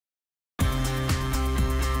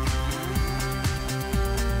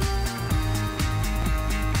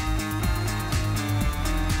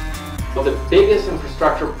Well, the biggest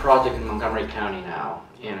infrastructure project in Montgomery County now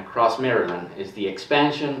and across Maryland is the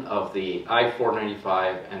expansion of the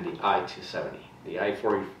I-495 and the I-270, the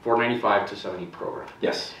I-495-270 program.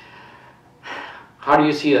 Yes. How do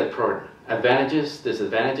you see that program? Advantages,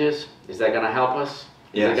 disadvantages? Is that going to help us?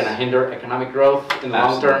 Is it going to hinder economic growth in the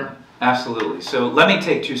long term? Absolutely. So let me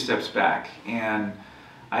take 2 steps back. And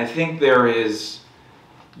I think there is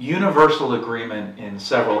universal agreement in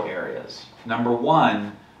several areas. Number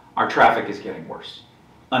one, our traffic is getting worse.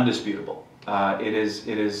 Undisputable. It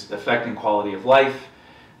is affecting quality of life.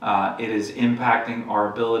 It is impacting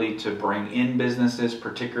our ability to bring in businesses,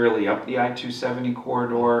 particularly up the I-270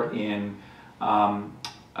 corridor in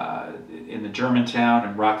the Germantown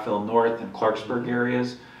and Rockville North and Clarksburg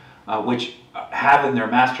areas, which have in their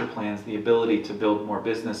master plans the ability to build more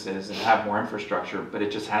businesses and have more infrastructure, but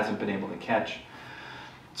it just hasn't been able to catch.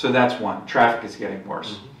 So that's one. Traffic is getting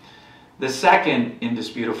worse. Mm-hmm. The second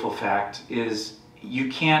indisputable fact is you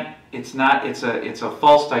can't. It's a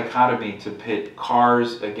false dichotomy to pit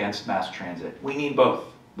cars against mass transit. We need both.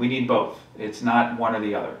 We need both. It's not one or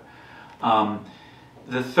the other.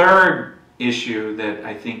 The third issue that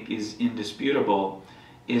I think is indisputable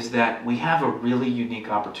is that we have a really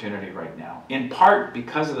unique opportunity right now, in part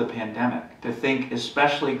because of the pandemic, to think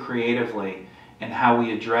especially creatively in how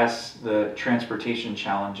we address the transportation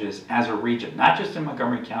challenges as a region, not just in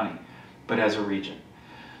Montgomery County, but as a region.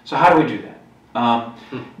 So how do we do that?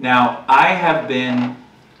 Now, I have been,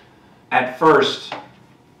 at first,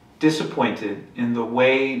 disappointed in the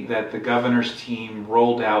way that the governor's team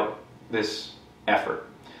rolled out this effort.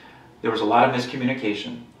 There was a lot of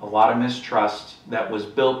miscommunication, a lot of mistrust that was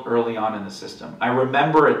built early on in the system. I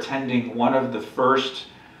remember attending one of the first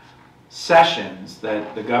sessions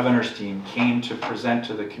that the governor's team came to present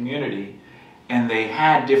to the community, and they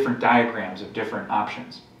had different diagrams of different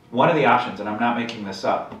options. One of the options, and I'm not making this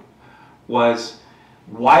up, was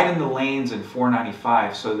widen the lanes in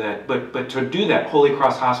 495 so that, but to do that, Holy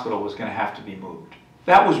Cross Hospital was going to have to be moved.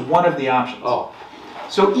 That was one of the options. Oh.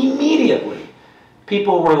 So immediately,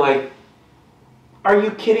 people were like, are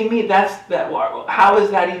you kidding me? How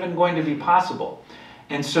is that even going to be possible?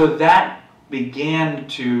 And so that began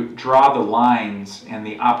to draw the lines and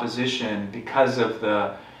the opposition because of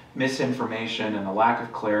the misinformation and the lack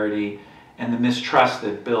of clarity and the mistrust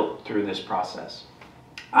that built through this process.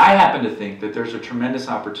 I happen to think that there's a tremendous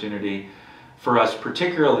opportunity for us,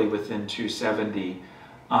 particularly within 270,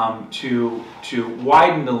 to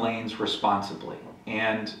widen the lanes responsibly.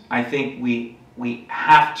 And I think we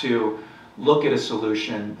have to look at a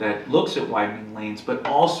solution that looks at widening lanes, but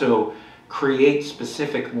also create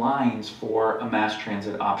specific lines for a mass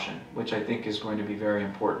transit option, which I think is going to be very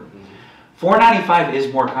important. Mm-hmm. 495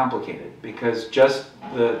 is more complicated because just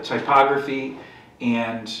the typography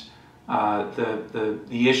and the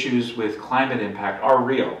issues with climate impact are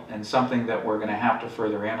real and something that we're going to have to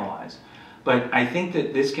further analyze. But I think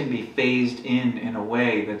that this can be phased in a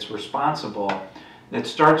way that's responsible, that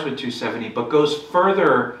starts with 270 but goes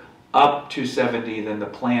further up 270 than the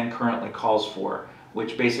plan currently calls for,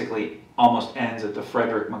 which basically almost ends at the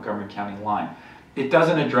Frederick-Montgomery County line. It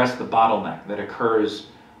doesn't address the bottleneck that occurs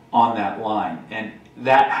on that line, and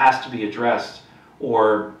that has to be addressed,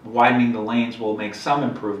 or widening the lanes will make some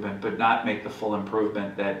improvement but not make the full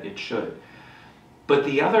improvement that it should. But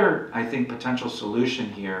the other, I think, potential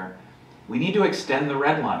solution here, we need to extend the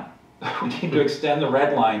red line. We need to extend the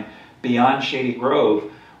red line beyond Shady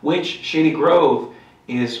Grove, which Shady Grove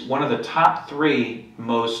is one of the top 3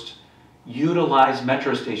 most utilized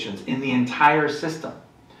metro stations in the entire system.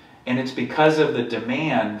 And it's because of the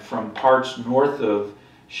demand from parts north of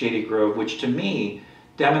Shady Grove, which to me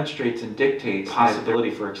demonstrates and dictates possibility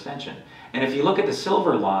for extension. And if you look at the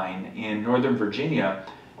Silver Line in Northern Virginia,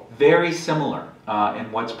 very similar in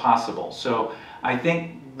what's possible. So I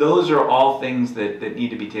think those are all things that need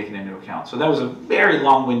to be taken into account. So that was a very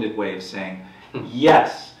long-winded way of saying,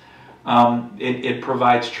 yes, it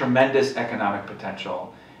provides tremendous economic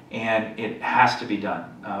potential, and it has to be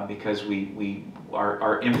done because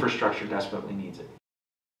our infrastructure desperately needs it.